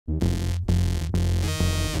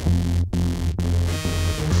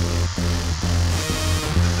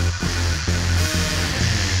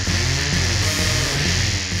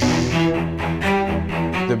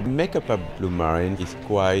makeup at Blumarine is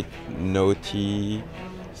quite naughty,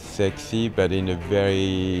 sexy, but in a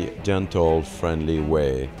very gentle, friendly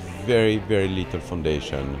way. Very, very little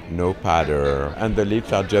foundation, no powder, and the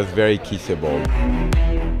lips are just very kissable.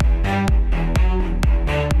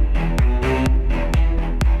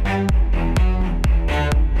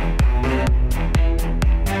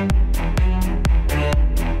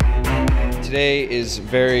 Today is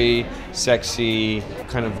very sexy,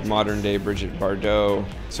 kind of modern day Brigitte Bardot.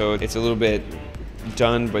 So it's a little bit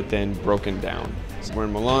done, but then broken down. So we're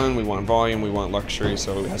in Milan, we want volume, we want luxury,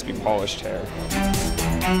 so it has to be polished hair.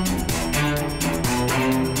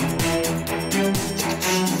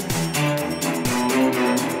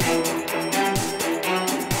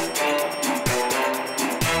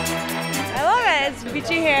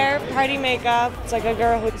 Beachy hair, party makeup. It's like a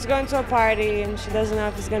girl who's going to a party and she doesn't know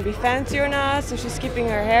if it's going to be fancy or not, so she's keeping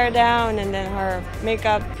her hair down and then her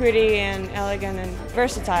makeup pretty and elegant and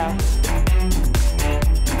versatile.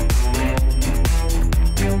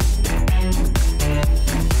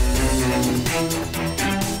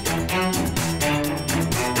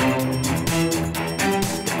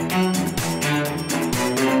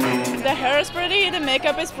 The hair is pretty, the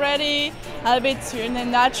makeup is pretty, a bit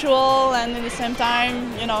natural, and at the same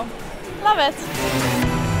time, you know, love it.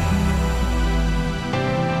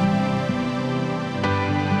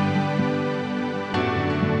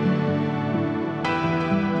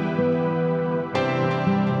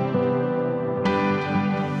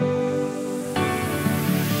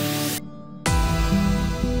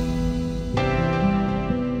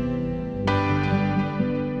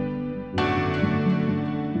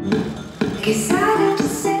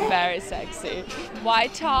 Very sexy.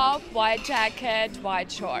 White top, white jacket,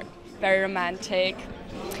 white short. Very romantic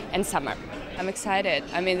and summer. I'm excited.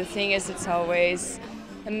 I mean, the thing is, it's always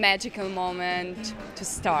a magical moment to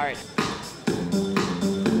start.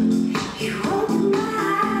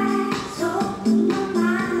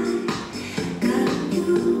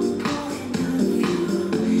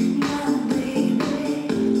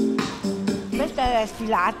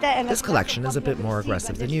 This collection is a bit more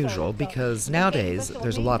aggressive than usual because nowadays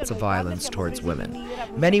there's lots of violence towards women.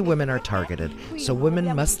 Many women are targeted, so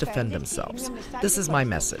women must defend themselves. This is my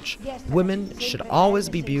message. Women should always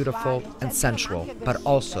be beautiful and sensual, but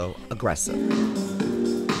also aggressive.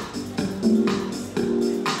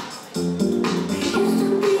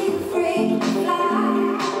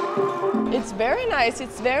 It's very nice.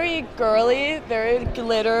 It's very girly, very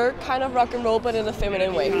glitter, kind of rock and roll, but in a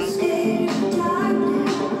feminine way.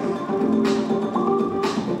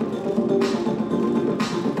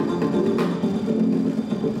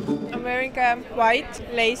 I'm wearing a white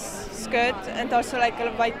lace skirt and also like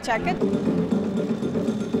a white jacket.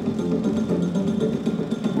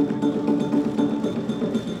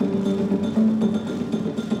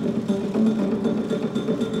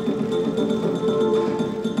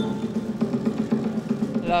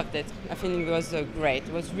 Loved it. I think it was great.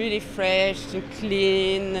 It was really fresh,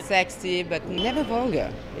 clean, sexy, but never vulgar.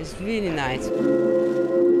 It's really nice.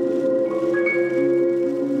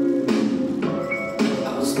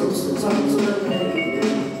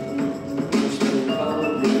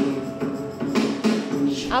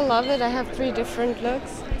 I love it. I have 3 different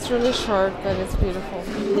looks. It's really short, but it's beautiful.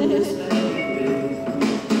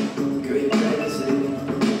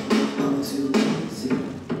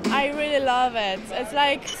 I really love it. It's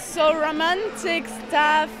like so romantic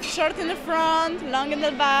stuff, short in the front, long in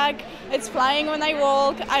the back. It's flying when I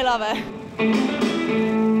walk. I love it.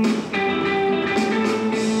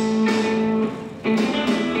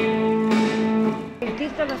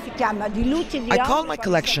 I call my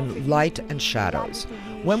collection Light and Shadows.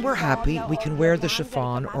 When we're happy, we can wear the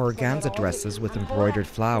chiffon or organza dresses with embroidered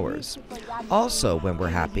flowers. Also, when we're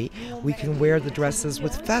happy, we can wear the dresses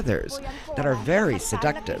with feathers that are very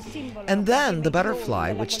seductive. And then the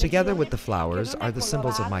butterfly, which together with the flowers are the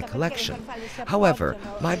symbols of my collection. However,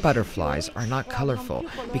 my butterflies are not colorful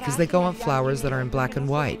because they go on flowers that are in black and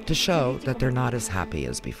white to show that they're not as happy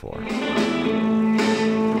as before.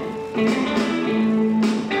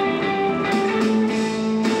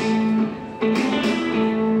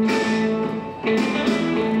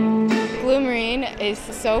 Is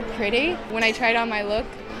so pretty. When I tried on my look,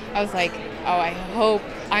 I was like, oh, I hope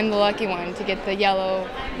I'm the lucky one to get the yellow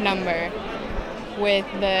number with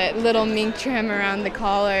the little mink trim around the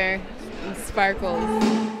collar and sparkles.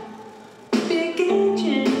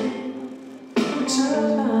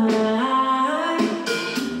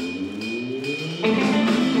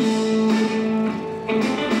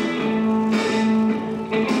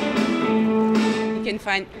 You can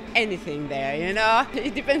find anything there, you know.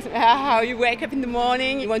 It depends how you wake up in the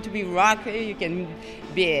morning. You want to be rocky, you can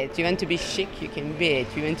be it. You want to be chic, you can be it.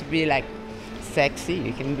 You want to be like sexy,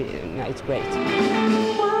 you can be it. No, it's great.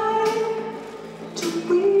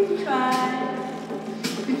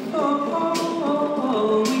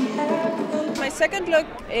 My second look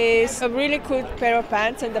is a really cool pair of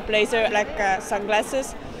pants and the blazer, like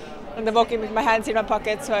sunglasses. And I'm walking with my hands in my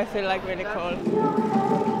pockets, so I feel like really cool.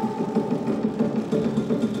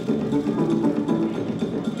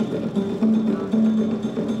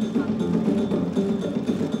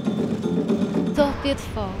 So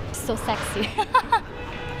beautiful, so sexy.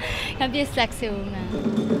 Can be a sexy woman.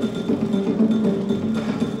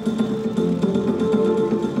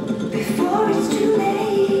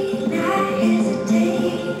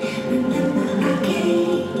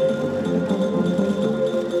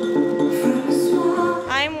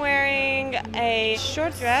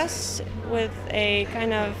 Short dress with a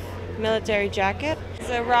kind of military jacket. It's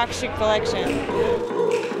a rock chic collection.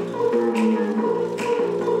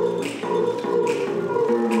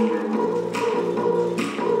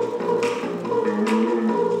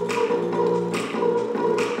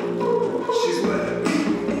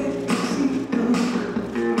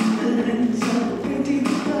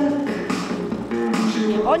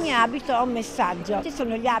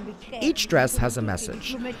 Each dress has a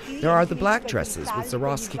message. There are the black dresses with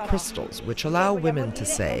Swarovski crystals, which allow women to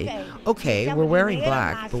say, okay, we're wearing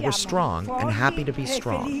black, but we're strong and happy to be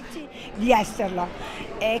strong.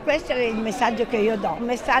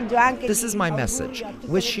 This is my message,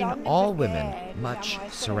 wishing all women much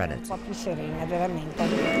serenity.